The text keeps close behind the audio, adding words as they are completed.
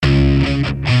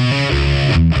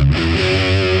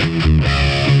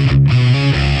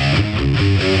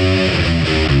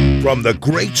From the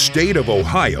great state of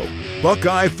Ohio,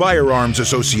 Buckeye Firearms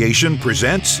Association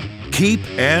presents Keep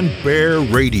and Bear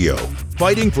Radio,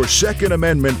 fighting for Second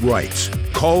Amendment rights,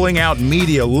 calling out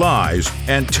media lies,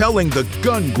 and telling the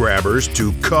gun grabbers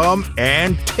to come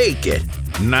and take it.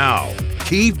 Now,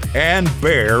 Keep and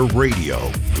Bear Radio.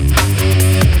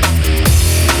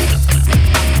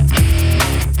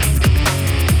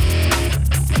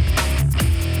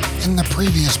 In the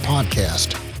previous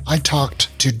podcast, I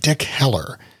talked to Dick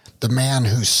Heller, the man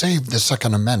who saved the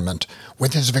Second Amendment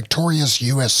with his victorious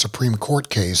U.S. Supreme Court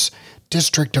case,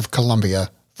 District of Columbia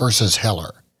versus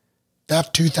Heller.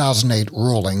 That 2008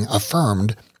 ruling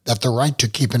affirmed that the right to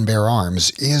keep and bear arms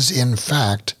is, in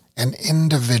fact, an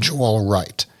individual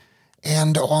right.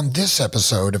 And on this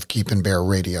episode of Keep and Bear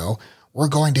Radio, we're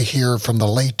going to hear from the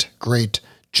late, great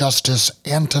Justice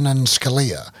Antonin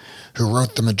Scalia, who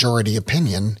wrote the majority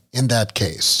opinion in that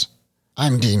case.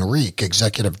 I'm Dean Rieck,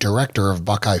 Executive Director of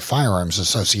Buckeye Firearms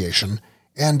Association,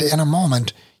 and in a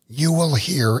moment, you will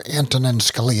hear Antonin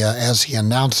Scalia as he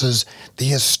announces the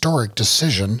historic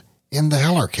decision in the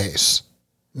Heller case.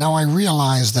 Now, I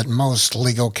realize that most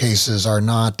legal cases are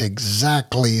not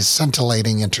exactly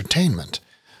scintillating entertainment,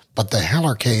 but the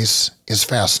Heller case is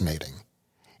fascinating.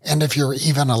 And if you're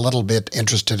even a little bit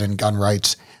interested in gun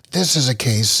rights, this is a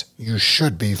case you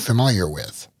should be familiar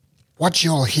with. What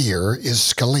you'll hear is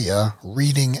Scalia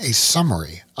reading a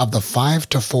summary of the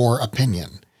 5-4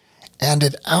 opinion, and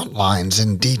it outlines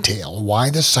in detail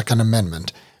why the Second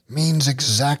Amendment means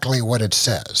exactly what it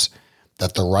says,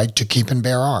 that the right to keep and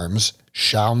bear arms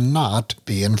shall not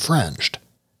be infringed.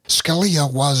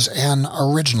 Scalia was an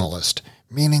originalist,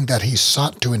 meaning that he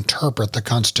sought to interpret the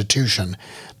Constitution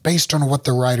based on what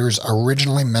the writers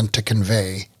originally meant to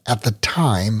convey at the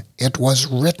time it was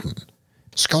written.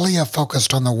 Scalia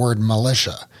focused on the word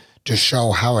militia to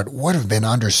show how it would have been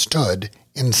understood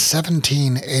in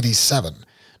 1787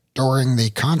 during the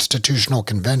Constitutional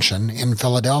Convention in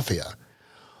Philadelphia.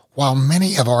 While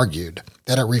many have argued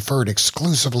that it referred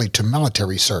exclusively to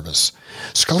military service,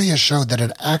 Scalia showed that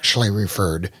it actually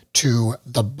referred to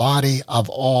the body of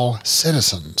all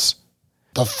citizens.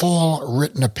 The full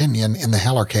written opinion in the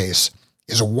Heller case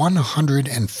is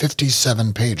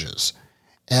 157 pages,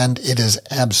 and it is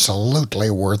absolutely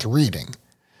worth reading.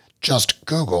 Just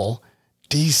Google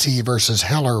D.C. versus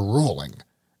Heller ruling,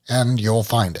 and you'll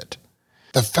find it.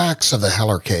 The facts of the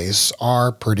Heller case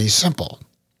are pretty simple.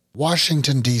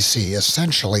 Washington, D.C.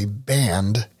 essentially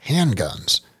banned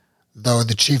handguns, though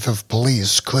the chief of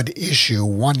police could issue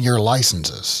one-year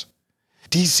licenses.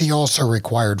 D.C. also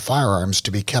required firearms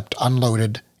to be kept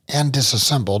unloaded and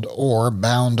disassembled or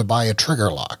bound by a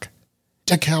trigger lock.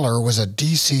 Dick Heller was a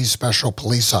D.C. Special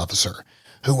Police officer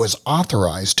who was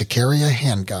authorized to carry a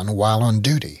handgun while on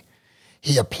duty.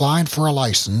 He applied for a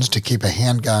license to keep a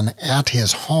handgun at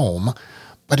his home,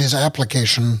 but his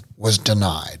application was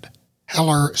denied.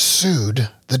 Heller sued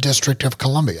the District of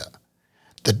Columbia.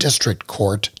 The district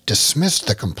court dismissed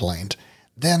the complaint.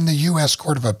 Then the U.S.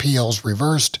 Court of Appeals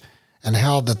reversed and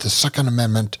held that the Second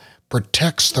Amendment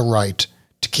protects the right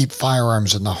to keep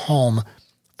firearms in the home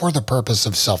for the purpose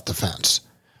of self-defense.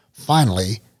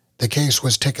 Finally, the case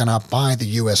was taken up by the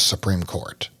U.S. Supreme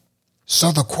Court.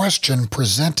 So the question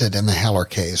presented in the Heller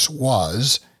case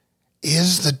was,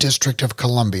 is the District of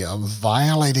Columbia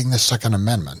violating the Second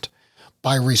Amendment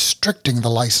by restricting the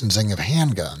licensing of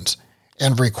handguns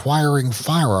and requiring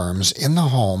firearms in the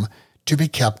home to be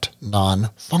kept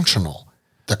non-functional?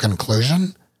 The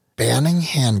conclusion? Banning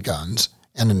handguns,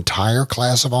 an entire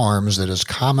class of arms that is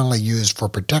commonly used for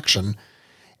protection,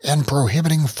 and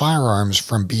prohibiting firearms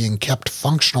from being kept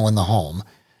functional in the home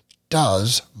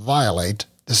does violate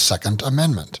the Second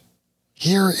Amendment.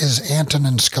 Here is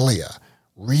Antonin Scalia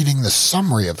reading the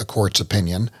summary of the court's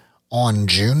opinion on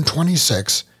June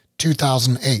 26,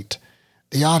 2008.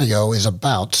 The audio is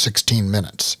about 16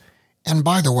 minutes. And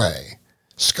by the way,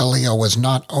 Scalia was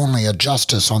not only a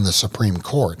justice on the Supreme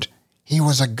Court, he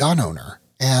was a gun owner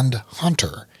and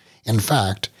hunter. In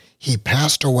fact, he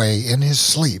passed away in his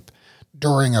sleep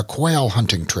during a quail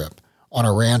hunting trip on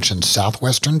a ranch in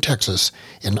southwestern Texas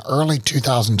in early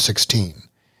 2016.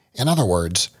 In other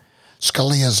words,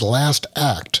 Scalia's last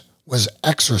act was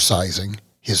exercising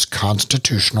his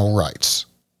constitutional rights.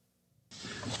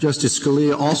 Justice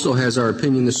Scalia also has our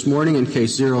opinion this morning in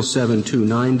case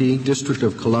 07290, District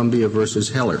of Columbia versus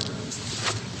Heller.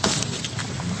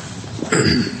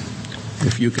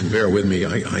 If you can bear with me,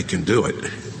 I can do it.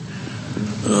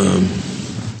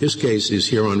 This case is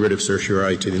here on writ of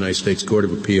certiorari to the United States Court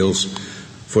of Appeals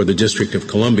for the District of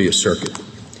Columbia Circuit.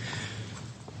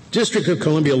 District of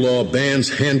Columbia law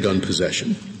bans handgun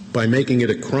possession by making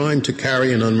it a crime to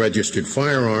carry an unregistered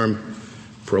firearm,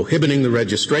 prohibiting the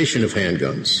registration of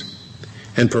handguns,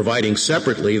 and providing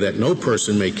separately that no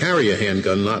person may carry a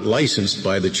handgun not licensed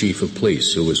by the chief of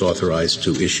police, who is authorized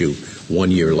to issue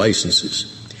one-year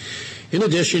licenses. In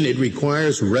addition, it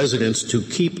requires residents to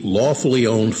keep lawfully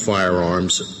owned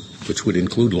firearms, which would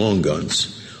include long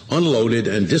guns, unloaded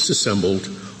and disassembled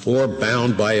or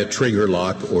bound by a trigger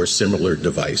lock or similar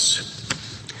device.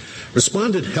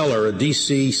 Respondent Heller, a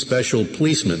D.C. special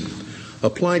policeman,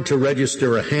 applied to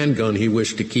register a handgun he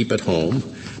wished to keep at home,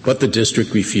 but the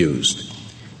district refused.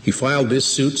 He filed this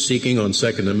suit seeking on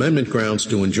Second Amendment grounds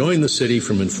to enjoin the city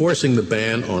from enforcing the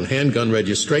ban on handgun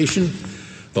registration,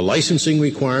 the licensing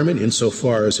requirement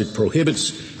insofar as it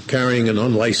prohibits carrying an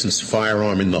unlicensed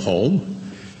firearm in the home,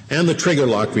 and the trigger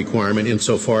lock requirement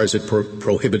insofar as it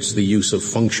prohibits the use of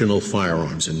functional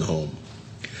firearms in the home.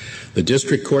 The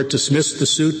district court dismissed the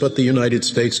suit, but the United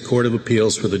States Court of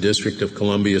Appeals for the District of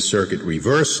Columbia Circuit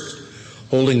reversed,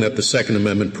 holding that the Second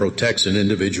Amendment protects an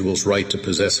individual's right to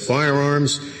possess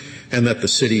firearms and that the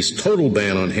city's total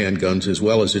ban on handguns, as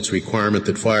well as its requirement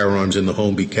that firearms in the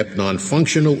home be kept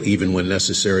non-functional even when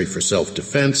necessary for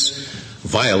self-defense,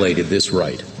 violated this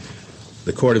right.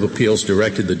 The Court of Appeals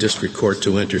directed the district court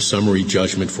to enter summary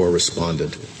judgment for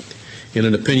respondent. In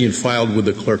an opinion filed with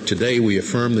the clerk today, we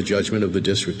affirm the judgment of the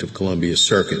District of Columbia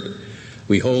Circuit.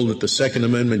 We hold that the Second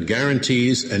Amendment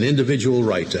guarantees an individual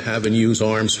right to have and use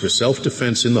arms for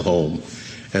self-defense in the home,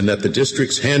 and that the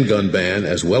district's handgun ban,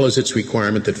 as well as its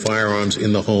requirement that firearms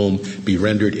in the home be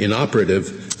rendered inoperative,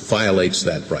 violates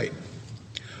that right.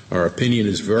 Our opinion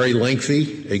is very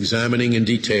lengthy, examining in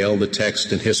detail the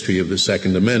text and history of the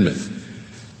Second Amendment.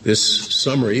 This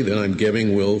summary that I'm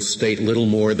giving will state little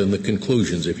more than the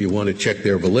conclusions. If you want to check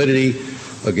their validity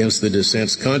against the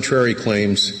dissent's contrary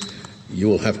claims, you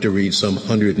will have to read some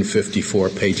 154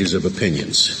 pages of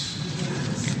opinions.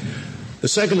 The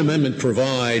Second Amendment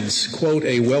provides, quote,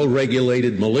 a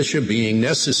well-regulated militia being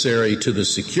necessary to the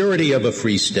security of a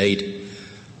free state,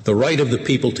 the right of the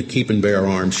people to keep and bear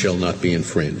arms shall not be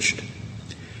infringed.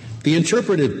 The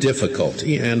interpretive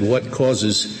difficulty and what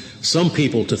causes some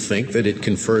people to think that it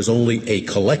confers only a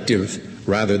collective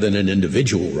rather than an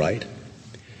individual right,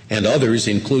 and others,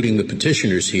 including the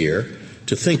petitioners here,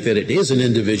 to think that it is an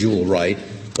individual right,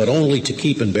 but only to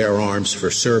keep and bear arms for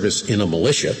service in a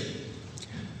militia.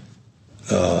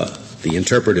 The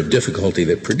interpretive difficulty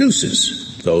that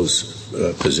produces those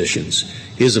positions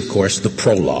is, of course, the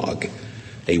prologue,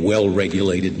 a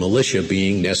well-regulated militia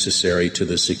being necessary to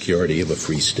the security of a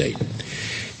free state.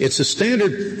 It's a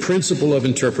standard principle of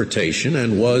interpretation,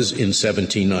 and was in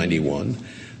 1791,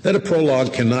 that a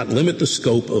prologue cannot limit the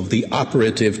scope of the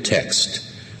operative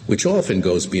text, which often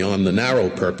goes beyond the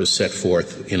narrow purpose set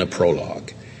forth in a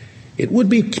prologue. It would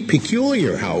be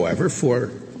peculiar, however, for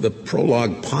the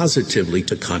prologue positively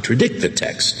to contradict the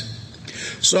text.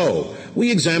 So,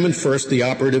 we examine first the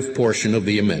operative portion of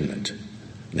the amendment,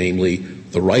 namely,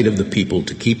 the right of the people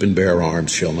to keep and bear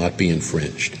arms shall not be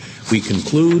infringed. We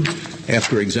conclude,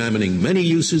 after examining many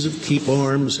uses of keep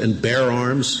arms and bear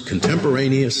arms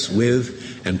contemporaneous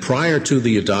with and prior to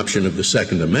the adoption of the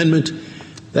Second Amendment,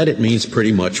 that it means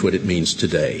pretty much what it means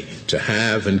today, to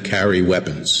have and carry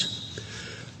weapons.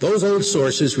 Those old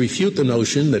sources refute the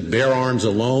notion that bear arms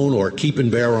alone or keep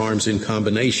and bear arms in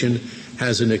combination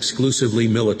has an exclusively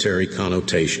military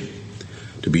connotation.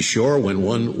 To be sure, when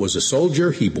one was a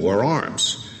soldier, he bore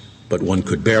arms, but one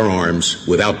could bear arms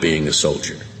without being a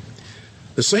soldier.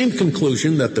 The same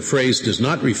conclusion that the phrase does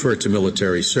not refer to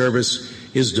military service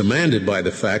is demanded by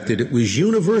the fact that it was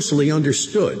universally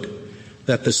understood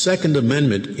that the Second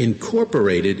Amendment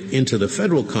incorporated into the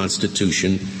federal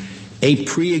Constitution a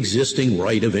pre-existing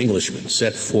right of Englishmen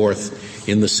set forth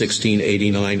in the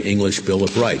 1689 English Bill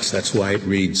of Rights. That's why it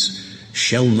reads,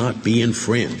 shall not be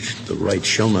infringed. The right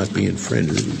shall not be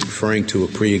infringed, referring to a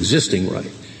pre-existing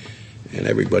right. And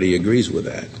everybody agrees with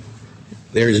that.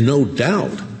 There is no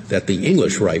doubt that the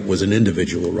English right was an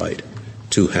individual right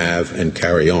to have and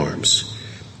carry arms.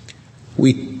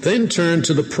 We then turn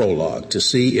to the prologue to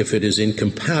see if it is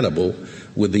incompatible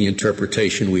with the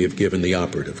interpretation we have given the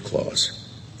operative clause.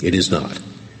 It is not.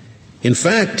 In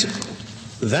fact,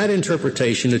 that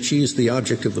interpretation achieves the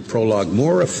object of the prologue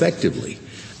more effectively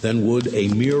than would a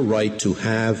mere right to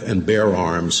have and bear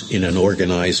arms in an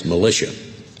organized militia.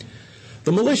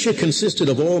 The militia consisted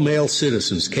of all male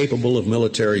citizens capable of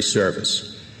military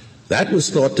service. That was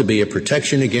thought to be a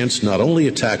protection against not only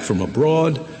attack from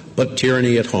abroad, but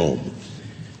tyranny at home.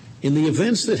 In the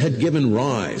events that had given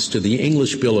rise to the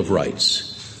English Bill of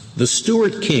Rights, the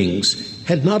Stuart kings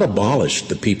had not abolished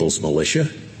the people's militia,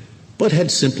 but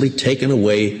had simply taken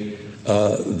away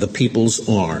the people's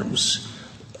arms,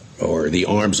 or the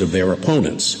arms of their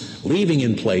opponents, leaving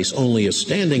in place only a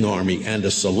standing army and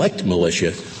a select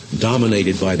militia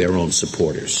dominated by their own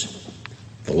supporters.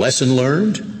 The lesson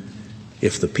learned: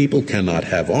 if the people cannot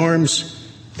have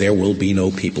arms, there will be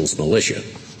no people's militia.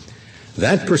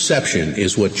 That perception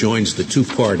is what joins the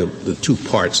two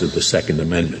parts of the Second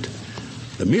Amendment.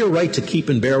 The mere right to keep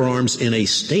and bear arms in a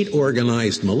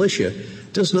state-organized militia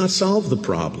does not solve the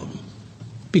problem,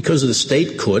 because the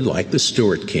state could, like the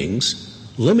Stuart Kings,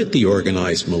 limit the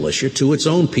organized militia to its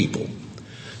own people.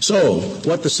 So,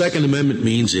 what the Second Amendment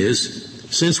means is,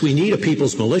 since we need a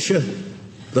people's militia,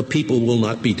 the people will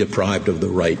not be deprived of the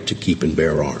right to keep and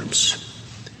bear arms.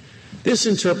 This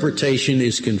interpretation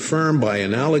is confirmed by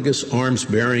analogous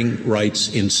arms-bearing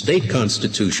rights in state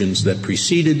constitutions that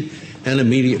preceded and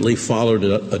immediately followed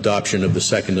adoption of the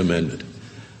Second Amendment.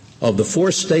 Of the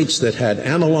 4 states that had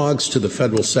analogs to the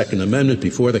federal Second Amendment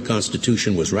before the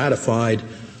Constitution was ratified,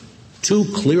 2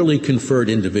 clearly conferred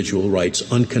individual rights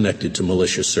unconnected to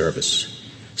militia service,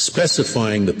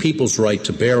 specifying the people's right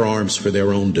to bear arms for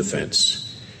their own defense.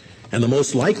 And the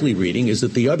most likely reading is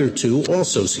that the other 2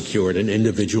 also secured an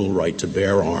individual right to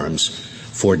bear arms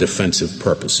for defensive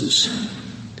purposes.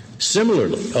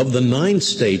 Similarly, of the 9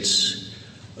 state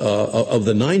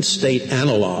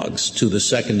analogs to the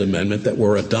Second Amendment that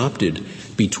were adopted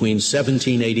between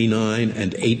 1789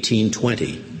 and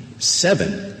 1820,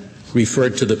 7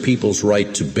 referred to the people's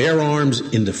right to bear arms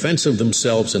in defense of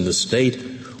themselves and the state,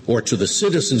 or to the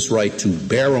citizen's right to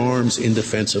bear arms in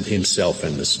defense of himself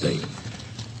and the state.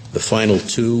 The final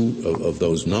 2 of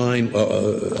those nine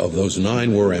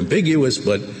were ambiguous,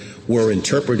 but were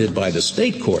interpreted by the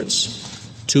state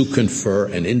courts to confer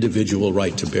an individual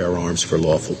right to bear arms for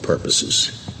lawful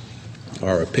purposes.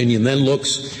 Our opinion then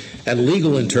looks at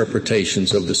legal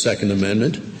interpretations of the Second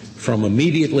Amendment from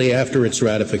immediately after its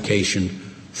ratification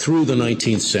through the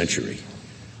 19th century.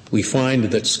 We find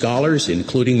that scholars,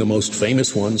 including the most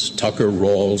famous ones, Tucker,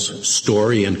 Rawls,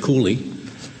 Story, and Cooley,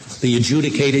 the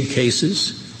adjudicated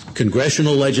cases,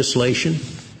 congressional legislation,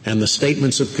 and the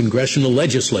statements of congressional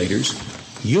legislators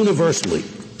universally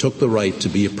took the right to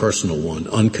be a personal one,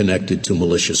 unconnected to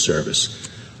militia service.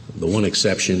 The one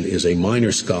exception is a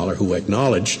minor scholar who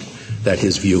acknowledged that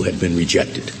his view had been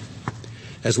rejected.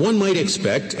 As one might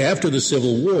expect, after the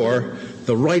Civil War,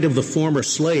 the right of the former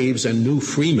slaves and new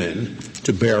freemen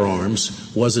to bear arms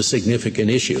was a significant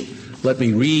issue. Let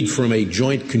me read from a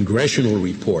joint congressional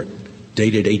report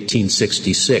dated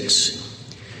 1866.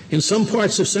 In some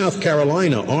parts of South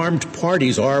Carolina, armed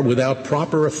parties are, without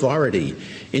proper authority,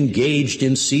 engaged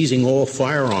in seizing all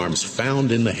firearms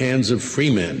found in the hands of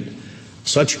freemen.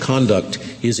 Such conduct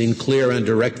is in clear and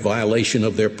direct violation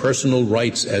of their personal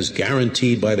rights as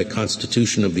guaranteed by the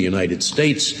Constitution of the United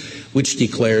States, which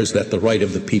declares that the right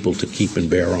of the people to keep and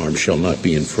bear arms shall not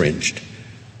be infringed.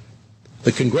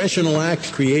 The Congressional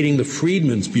Act creating the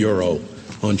Freedmen's Bureau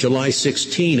on July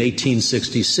 16,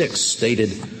 1866,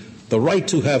 stated, "The right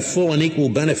to have full and equal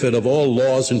benefit of all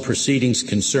laws and proceedings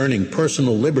concerning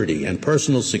personal liberty and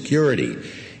personal security,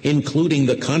 including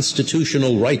the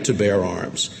constitutional right to bear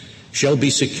arms, shall be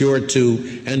secured to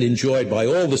and enjoyed by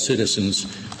all the citizens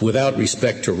without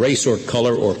respect to race or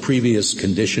color or previous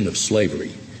condition of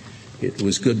slavery." It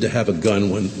was good to have a gun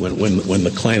when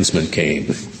the Klansmen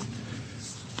came.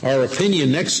 Our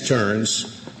opinion next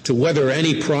turns to whether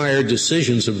any prior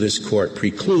decisions of this court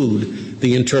preclude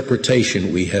the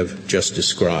interpretation we have just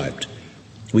described.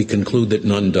 We conclude that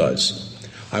none does.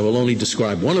 I will only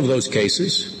describe one of those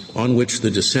cases on which the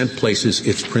dissent places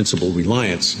its principal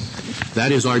reliance.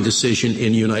 That is our decision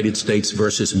in United States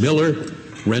versus Miller,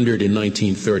 rendered in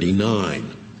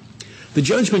 1939. The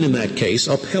judgment in that case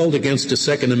upheld against a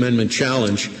Second Amendment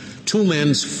challenge 2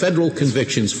 men's federal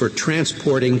convictions for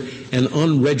transporting an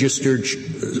unregistered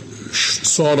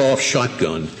sawed-off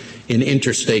shotgun in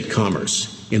interstate commerce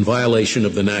in violation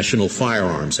of the National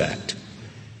Firearms Act.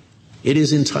 It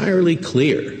is entirely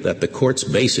clear that the court's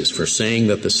basis for saying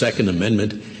that the Second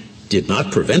Amendment did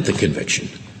not prevent the conviction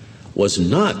was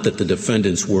not that the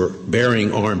defendants were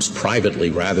bearing arms privately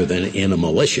rather than in a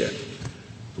militia.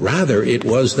 Rather, it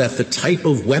was that the type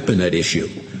of weapon at issue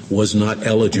was not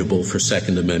eligible for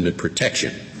Second Amendment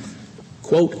protection.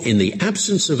 Quote, "In the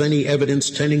absence of any evidence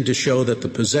tending to show that the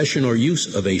possession or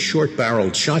use of a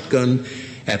short-barreled shotgun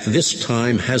at this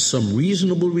time has some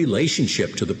reasonable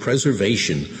relationship to the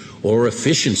preservation or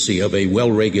efficiency of a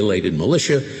well-regulated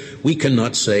militia, we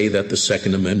cannot say that the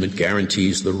Second Amendment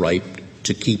guarantees the right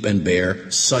to keep and bear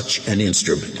such an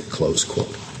instrument," close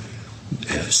quote.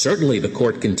 Certainly, the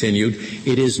court continued,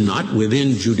 it is not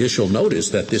within judicial notice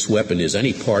that this weapon is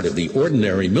any part of the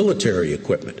ordinary military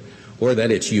equipment, or that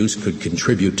its use could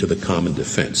contribute to the common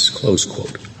defense, close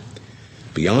quote.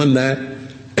 Beyond that,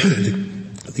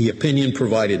 the opinion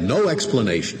provided no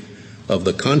explanation of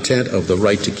the content of the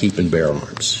right to keep and bear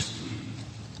arms.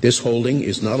 This holding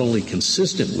is not only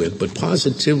consistent with, but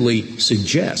positively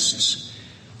suggests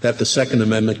that the Second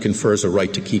Amendment confers a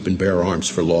right to keep and bear arms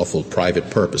for lawful private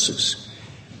purposes.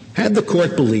 Had the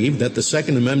court believed that the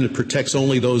Second Amendment protects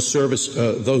only those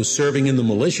serving in the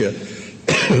militia,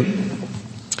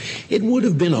 it would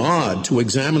have been odd to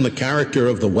examine the character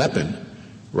of the weapon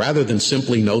rather than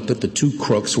simply note that the two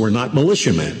crooks were not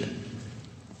militiamen.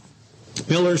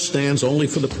 Miller stands only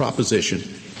for the proposition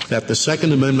that the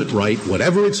Second Amendment right,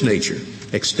 whatever its nature,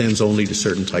 extends only to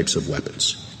certain types of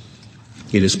weapons.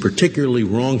 It is particularly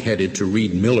wrong-headed to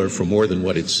read Miller for more than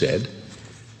what it said,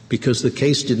 because the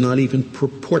case did not even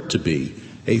purport to be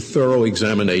a thorough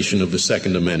examination of the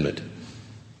Second Amendment.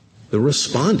 The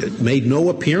respondent made no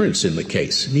appearance in the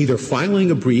case, neither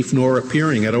filing a brief nor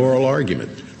appearing at oral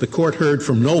argument. The court heard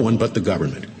from no one but the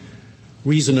government.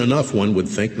 Reason enough, one would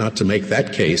think, not to make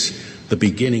that case the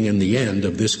beginning and the end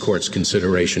of this court's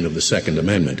consideration of the Second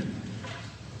Amendment.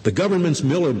 The government's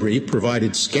Miller brief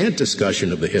provided scant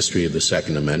discussion of the history of the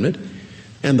Second Amendment,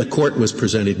 and the court was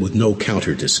presented with no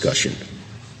counter discussion.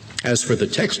 As for the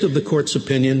text of the court's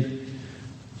opinion,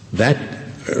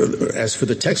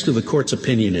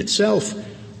 itself,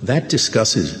 that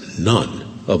discusses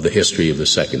none of the history of the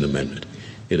Second Amendment.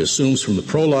 It assumes from the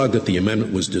prologue that the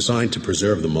amendment was designed to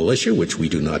preserve the militia, which we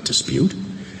do not dispute,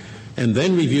 and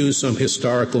then reviews some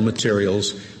historical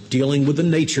materials dealing with the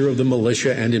nature of the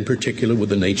militia and in particular with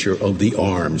the nature of the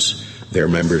arms their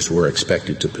members were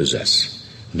expected to possess.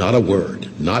 Not a word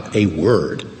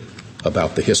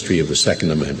about the history of the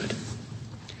Second Amendment.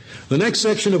 The next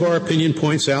section of our opinion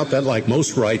points out that, like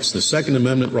most rights, the Second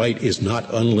Amendment right is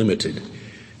not unlimited.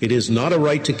 It is not a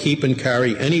right to keep and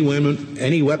carry any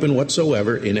weapon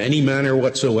whatsoever, in any manner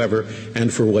whatsoever,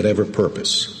 and for whatever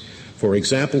purpose. For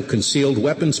example, concealed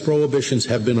weapons prohibitions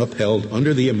have been upheld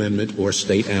under the amendment or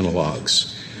state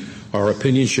analogs. Our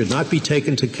opinion should not be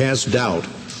taken to cast doubt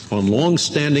on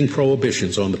long-standing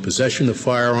prohibitions on the possession of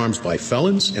firearms by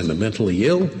felons and the mentally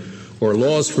ill, or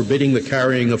laws forbidding the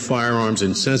carrying of firearms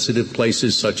in sensitive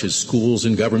places such as schools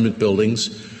and government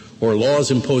buildings, or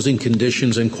laws imposing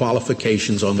conditions and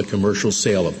qualifications on the commercial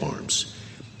sale of arms.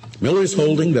 Miller's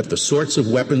holding that the sorts of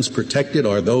weapons protected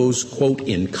are those, quote,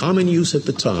 in common use at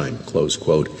the time, close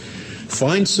quote,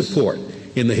 finds support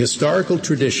in the historical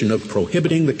tradition of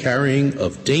prohibiting the carrying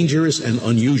of dangerous and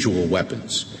unusual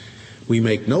weapons. We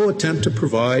make no attempt to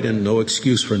provide, and no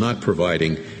excuse for not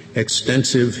providing,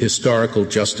 extensive historical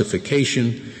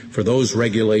justification for those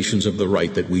regulations of the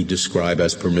right that we describe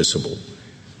as permissible.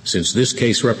 Since this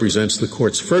case represents the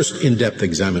court's first in-depth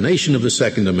examination of the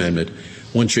Second Amendment,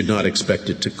 one should not expect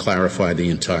it to clarify the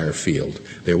entire field.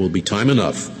 There will be time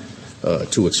enough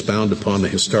to expound upon the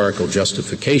historical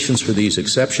justifications for these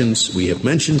exceptions we have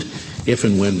mentioned, if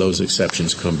and when those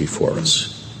exceptions come before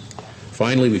us.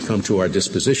 Finally, we come to our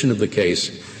disposition of the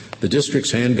case. The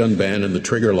district's handgun ban and the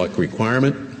trigger lock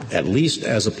requirement, at least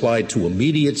as applied to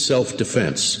immediate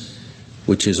self-defense,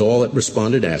 which is all that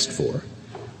respondent asked for,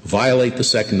 violate the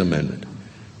Second Amendment.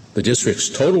 The district's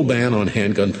total ban on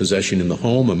handgun possession in the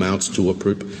home amounts to a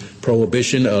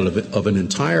prohibition of an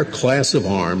entire class of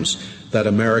arms that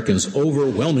Americans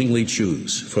overwhelmingly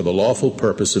choose for the lawful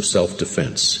purpose of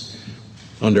self-defense.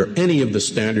 Under any of the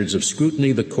standards of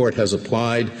scrutiny the court has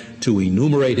applied to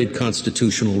enumerated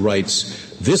constitutional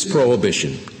rights, this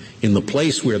prohibition, in the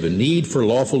place where the need for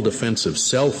lawful defense of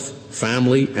self,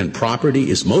 family, and property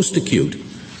is most acute,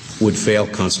 would fail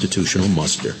constitutional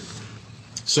muster.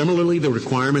 Similarly, the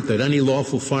requirement that any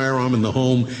lawful firearm in the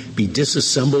home be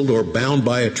disassembled or bound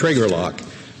by a trigger lock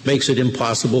makes it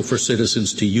impossible for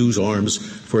citizens to use arms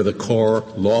for the core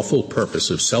lawful purpose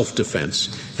of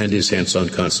self-defense and is hence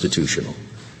unconstitutional.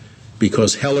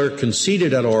 Because Heller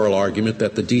conceded at oral argument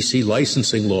that the D.C.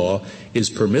 licensing law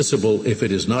is permissible if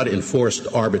it is not enforced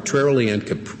arbitrarily and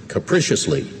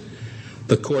capriciously,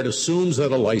 the court assumes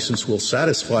that a license will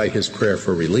satisfy his prayer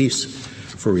for relief,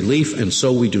 and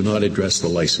so we do not address the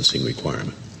licensing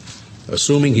requirement.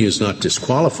 Assuming he is not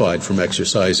disqualified from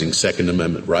exercising Second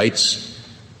Amendment rights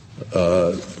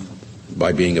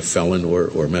by being a felon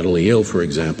or mentally ill, for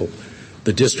example,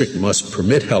 the district must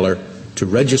permit Heller to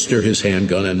register his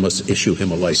handgun and must issue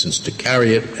him a license to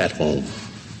carry it at home.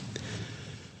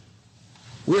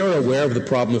 We are aware of the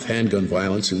problem of handgun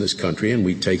violence in this country, and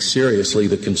we take seriously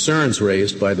the concerns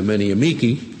raised by the many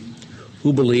amici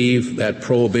who believe that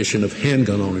prohibition of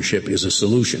handgun ownership is a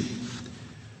solution.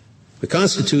 The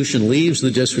Constitution leaves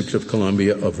the District of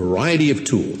Columbia a variety of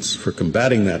tools for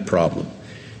combating that problem,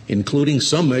 including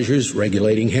some measures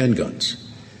regulating handguns.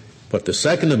 But the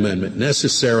Second Amendment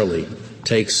necessarily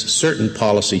takes certain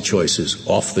policy choices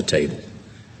off the table.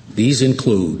 These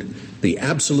include the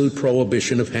absolute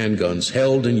prohibition of handguns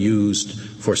held and used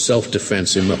for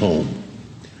self-defense in the home.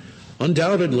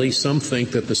 Undoubtedly, some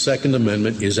think that the Second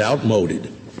Amendment is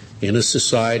outmoded in a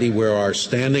society where our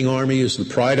standing army is the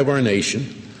pride of our nation,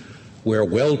 where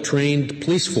well-trained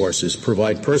police forces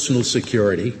provide personal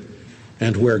security,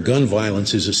 and where gun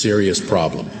violence is a serious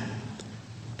problem.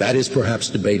 That is perhaps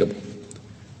debatable.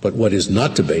 But what is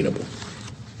not debatable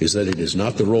is that it is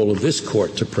not the role of this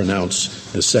court to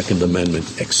pronounce the Second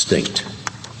Amendment extinct.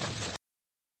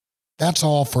 That's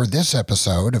all for this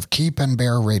episode of Keep and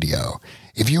Bear Radio.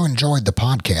 If you enjoyed the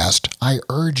podcast, I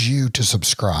urge you to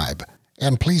subscribe.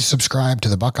 And please subscribe to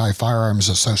the Buckeye Firearms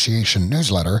Association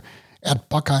newsletter at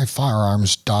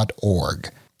buckeyefirearms.org.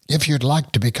 If you'd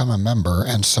like to become a member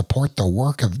and support the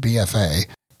work of BFA,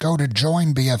 go to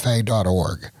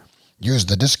joinbfa.org. Use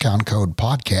the discount code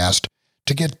PODCAST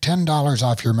to get $10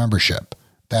 off your membership.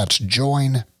 That's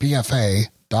joinbfa.org.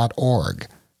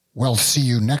 We'll see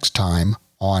you next time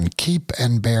on Keep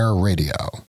and Bear Radio.